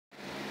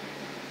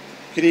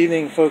Good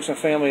evening, folks and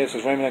family. This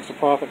is ReimondX the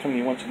Prophet coming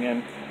to you once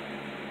again.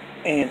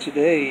 And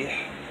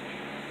today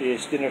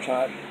is dinner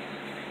time.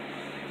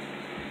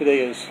 Today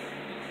is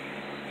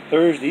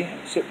Thursday,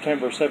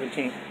 September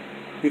 17th,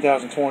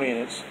 2020, and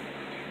it's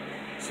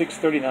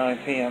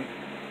 6:39 p.m.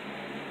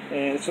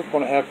 And it's what I'm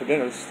going to have for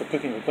dinner. This is the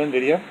Cooking with Glenn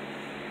video.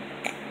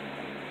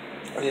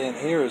 And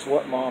here is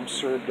what Mom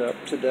served up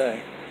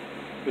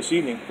this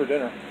evening for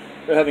dinner.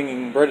 They're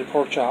having breaded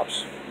pork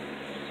chops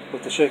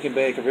with the shake and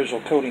bake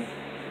original coating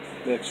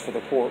mix for the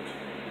pork,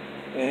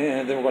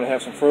 and then we're going to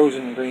have some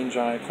frozen green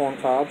giant corn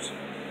cobs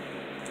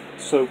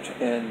soaked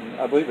in,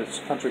 I believe it's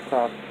Country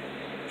Crock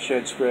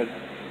shed spread,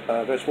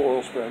 vegetable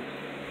oil spread,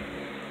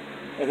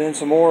 and then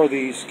some more of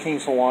these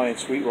King's Hawaiian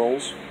sweet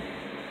rolls,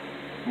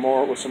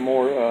 with some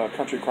more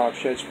Country Crock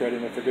shed spread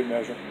in it for good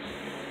measure.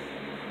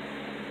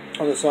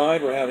 On the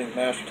side we're having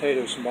mashed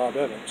potatoes from Bob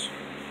Evans.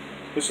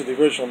 This is the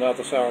original, not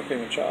the sour cream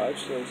and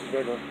chives, so this is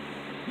regular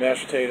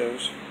mashed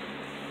potatoes.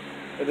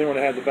 And then we're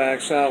going to have the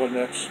bag salad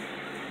mix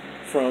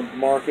from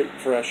Market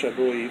Fresh, I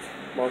believe.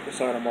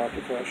 Marketside or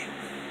Market Fresh.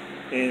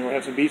 And we're going to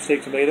have some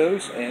beefsteak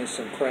tomatoes and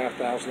some Kraft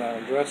 1000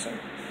 Island dressing.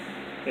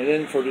 And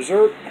then for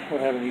dessert, we're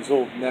having these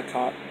old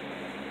Nekot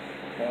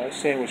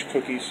sandwich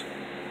cookies.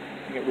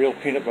 You get real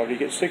peanut butter. You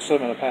get 6 of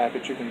them in a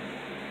package. You can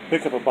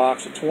pick up a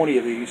box of 20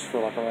 of these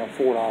for like around $4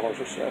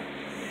 or so.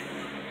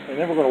 And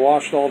then we're going to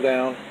wash it all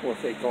down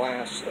with a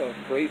glass of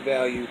great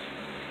value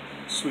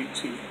sweet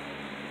tea.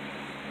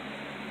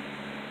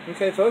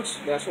 Okay, folks,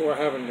 that's what we're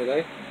having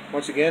today.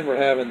 Once again, we're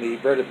having the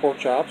breaded pork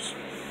chops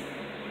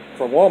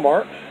from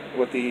Walmart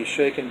with the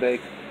shake and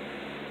bake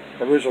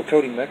original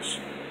coating mix,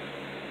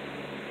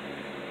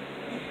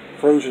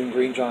 frozen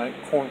green giant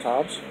corn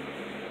cobs.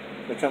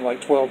 They come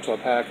like 12 to a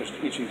package,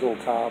 each of these little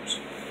cobs,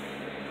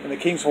 and the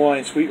King's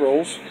Hawaiian sweet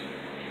rolls.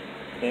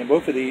 And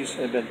both of these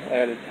have been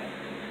added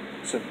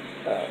some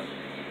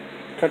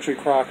Country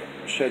Crock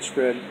shed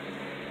spread,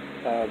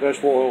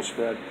 vegetable oil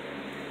spread,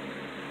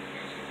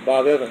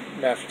 Bob Evans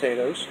mashed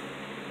potatoes.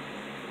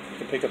 You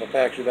can pick up a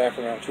package of that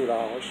for around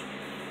 $2.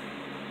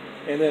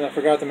 And then I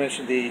forgot to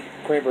mention the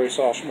cranberry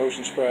sauce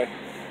motion spray.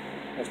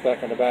 That's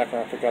back in the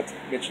background. I forgot to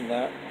mention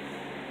that.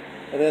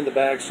 And then the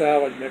bag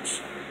salad mix.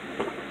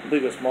 I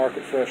believe it's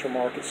Market Fresh or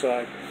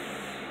Marketside.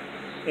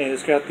 And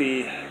it's got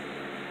the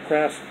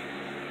Kraft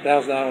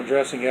 1000 Island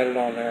dressing added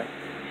on there,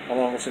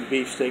 along with some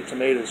beefsteak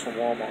tomatoes from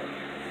Walmart.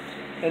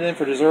 And then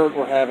for dessert,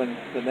 we're having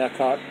the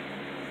Nekot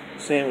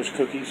sandwich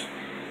cookies.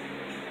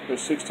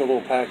 There's 6 to a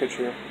little package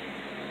here,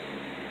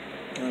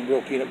 and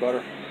real peanut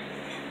butter.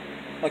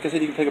 Like I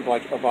said, you can pick up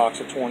like a box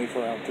of 20 for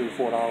around $3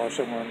 or $4,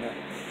 somewhere in there.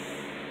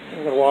 And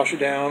we're going to wash it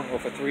down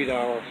with a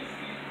 $3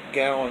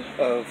 gallon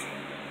of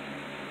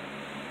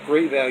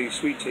great value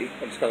sweet tea.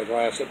 I just got a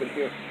glass up in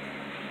here.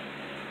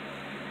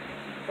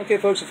 Okay,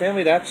 folks and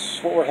family, that's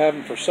what we're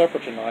having for supper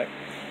tonight.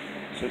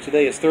 So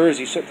today is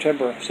Thursday,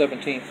 September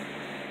 17th,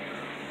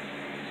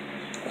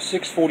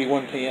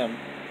 6:41 p.m.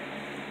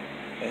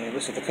 And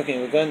this is the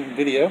Cooking with Glenn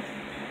video.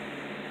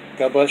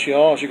 God bless you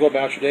all as you go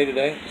about your day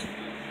today.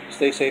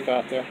 Stay safe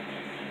out there.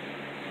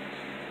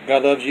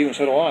 God loves you, and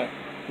so do I.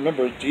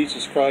 Remember,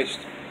 Jesus Christ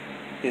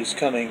is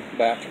coming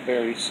back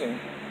very soon.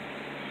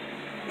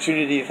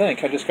 Sooner than you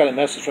think. I just got a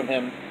message from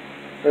him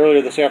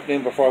earlier this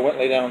afternoon before I went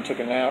and lay down and took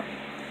a nap.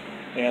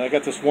 And I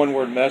got this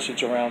one-word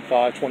message around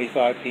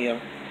 5:25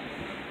 p.m.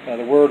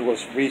 The word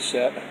was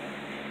reset.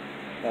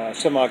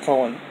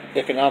 Semicolon,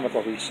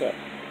 economical reset.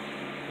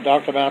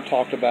 Dr. Mount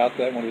talked about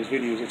that in one of his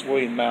videos. It's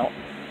William Mount.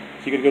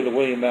 So you could go to the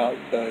William Mount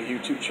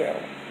YouTube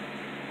channel.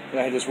 And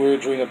I had this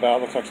weird dream about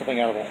it. Looks like something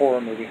out of a horror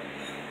movie.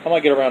 I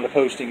might get around to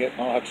posting it.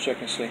 I'll have to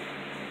check and see.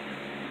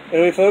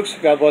 Anyway, folks,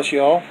 God bless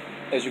you all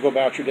as you go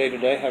about your day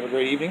today. Have a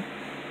great evening.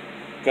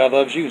 God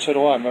loves you, and so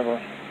do I.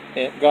 Remember,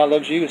 and God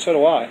loves you, and so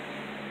do I.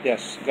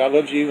 Yes, God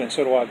loves you, and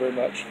so do I very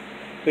much.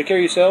 Take care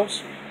of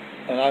yourselves,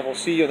 and I will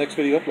see you in the next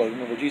video upload.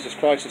 Remember, Jesus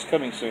Christ is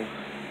coming soon.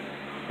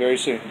 Very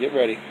soon. Get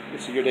ready.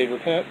 This is your day to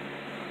repent.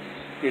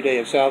 Your day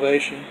of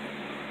salvation,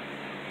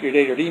 your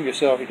day to redeem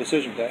yourself, your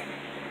decision day.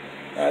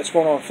 Alright, it's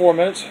going on 4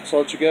 minutes, so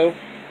I'll let you go.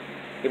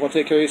 Everyone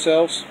take care of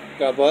yourselves.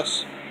 God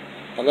bless.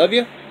 I love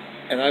you,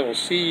 and I will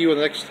see you in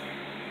the next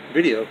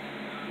video,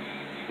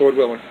 Lord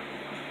willing.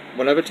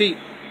 Bon appetit.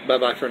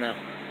 Bye-bye for now.